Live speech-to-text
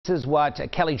This is what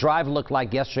Kelly Drive looked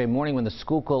like yesterday morning when the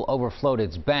Schuylkill overflowed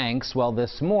its banks. Well,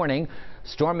 this morning,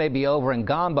 storm may be over and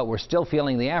gone, but we're still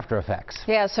feeling the after effects.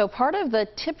 Yeah, so part of the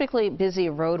typically busy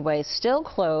roadway still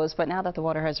closed, but now that the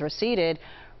water has receded,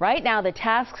 right now the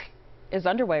task is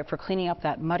underway for cleaning up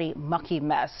that muddy, mucky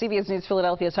mess. CBS News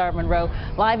Philadelphia's Howard Monroe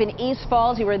live in East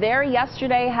Falls. You were there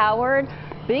yesterday, Howard.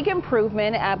 Big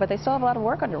improvement, but they still have a lot of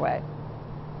work underway.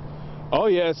 Oh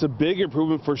yeah, it's a big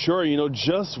improvement for sure. You know,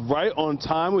 just right on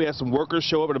time. We had some workers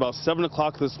show up at about 7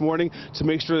 o'clock this morning to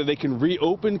make sure that they can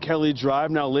reopen Kelly Drive.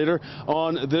 Now later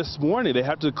on this morning, they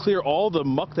have to clear all the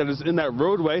muck that is in that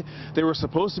roadway. They were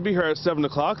supposed to be here at 7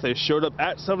 o'clock. They showed up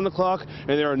at 7 o'clock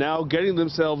and they are now getting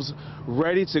themselves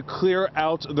ready to clear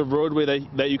out the roadway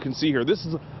that you can see here. This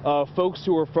is folks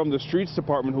who are from the streets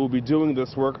department who will be doing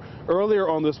this work. Earlier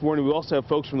on this morning, we also have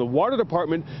folks from the water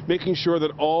department making sure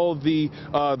that all the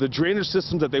drainage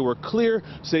systems that they were clear,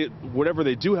 say whatever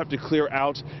they do have to clear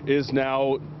out is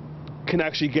now can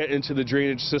actually get into the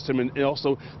drainage system and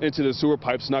also into the sewer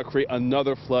pipes, not create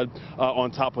another flood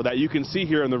on top of that. You can see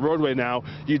here in the roadway now,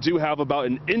 you do have about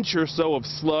an inch or so of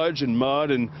sludge and mud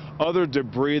and other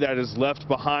debris that is left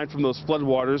behind from those flood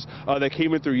waters that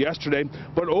came in through yesterday.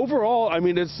 But overall, I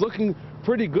mean, it's looking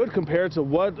pretty good compared to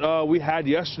what we had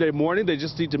yesterday morning. They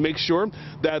just need to make sure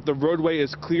that the roadway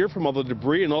is clear from all the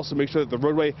debris and also make sure that the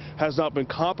roadway has not been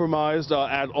compromised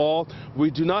at all. We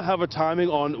do not have a timing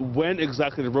on when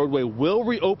exactly the roadway will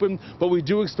reopen, but we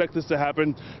do expect this to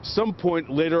happen some point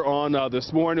later on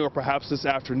this morning or perhaps this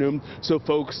afternoon so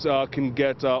folks can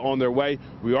get on their way.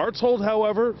 We are told,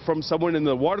 however, from someone in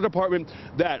the water department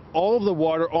that all of the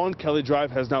water on Kelly Drive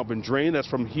has now been drained. That's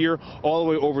from here all the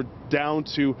way over down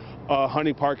to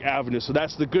Hunting Park Avenue. So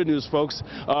that's the good news, folks.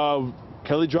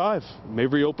 Kelly Drive may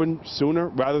reopen sooner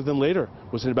rather than later.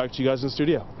 We'll send it back to you guys in the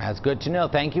studio. That's good to know.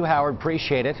 Thank you, Howard.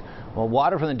 Appreciate it. Well,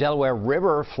 water from the Delaware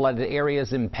River flooded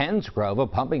areas in Penns Grove. A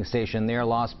pumping station there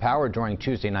lost power during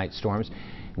Tuesday night storms.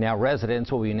 Now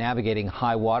residents will be navigating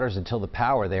high waters until the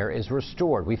power there is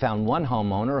restored. We found one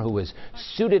homeowner who was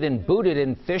suited and booted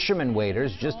in fisherman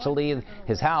waders just to leave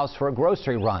his house for a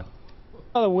grocery run.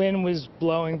 The wind was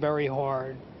blowing very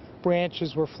hard.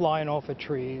 Branches were flying off of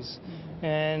trees,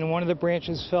 and one of the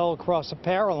branches fell across a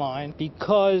power line.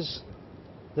 Because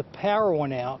the power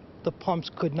went out, the pumps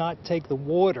could not take the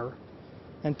water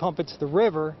and pump it to the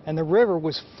river, and the river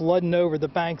was flooding over the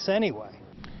banks anyway.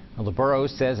 Well, the borough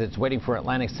says it's waiting for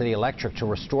Atlantic City Electric to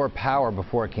restore power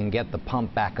before it can get the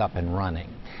pump back up and running.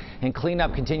 And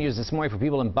cleanup continues this morning for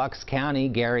people in Bucks County.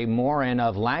 Gary Morin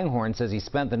of Langhorne says he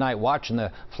spent the night watching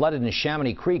the flooded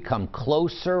Neshaminy Creek come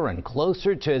closer and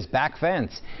closer to his back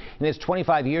fence. In his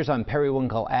 25 years on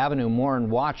Periwinkle Avenue, Morin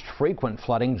watched frequent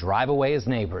flooding drive away his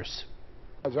neighbors.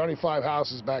 There's only 5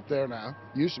 houses back there now.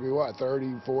 Used to be, what,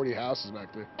 30, 40 houses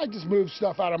back there. I just moved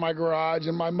stuff out of my garage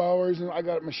and my mowers, and I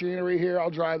got machinery here.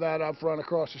 I'll drive that up front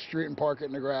across the street and park it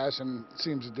in the grass, and it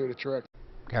seems to do the trick.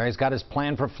 Gary's got his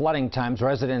plan for flooding times.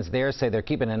 Residents there say they're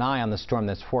keeping an eye on the storm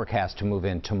that's forecast to move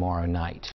in tomorrow night.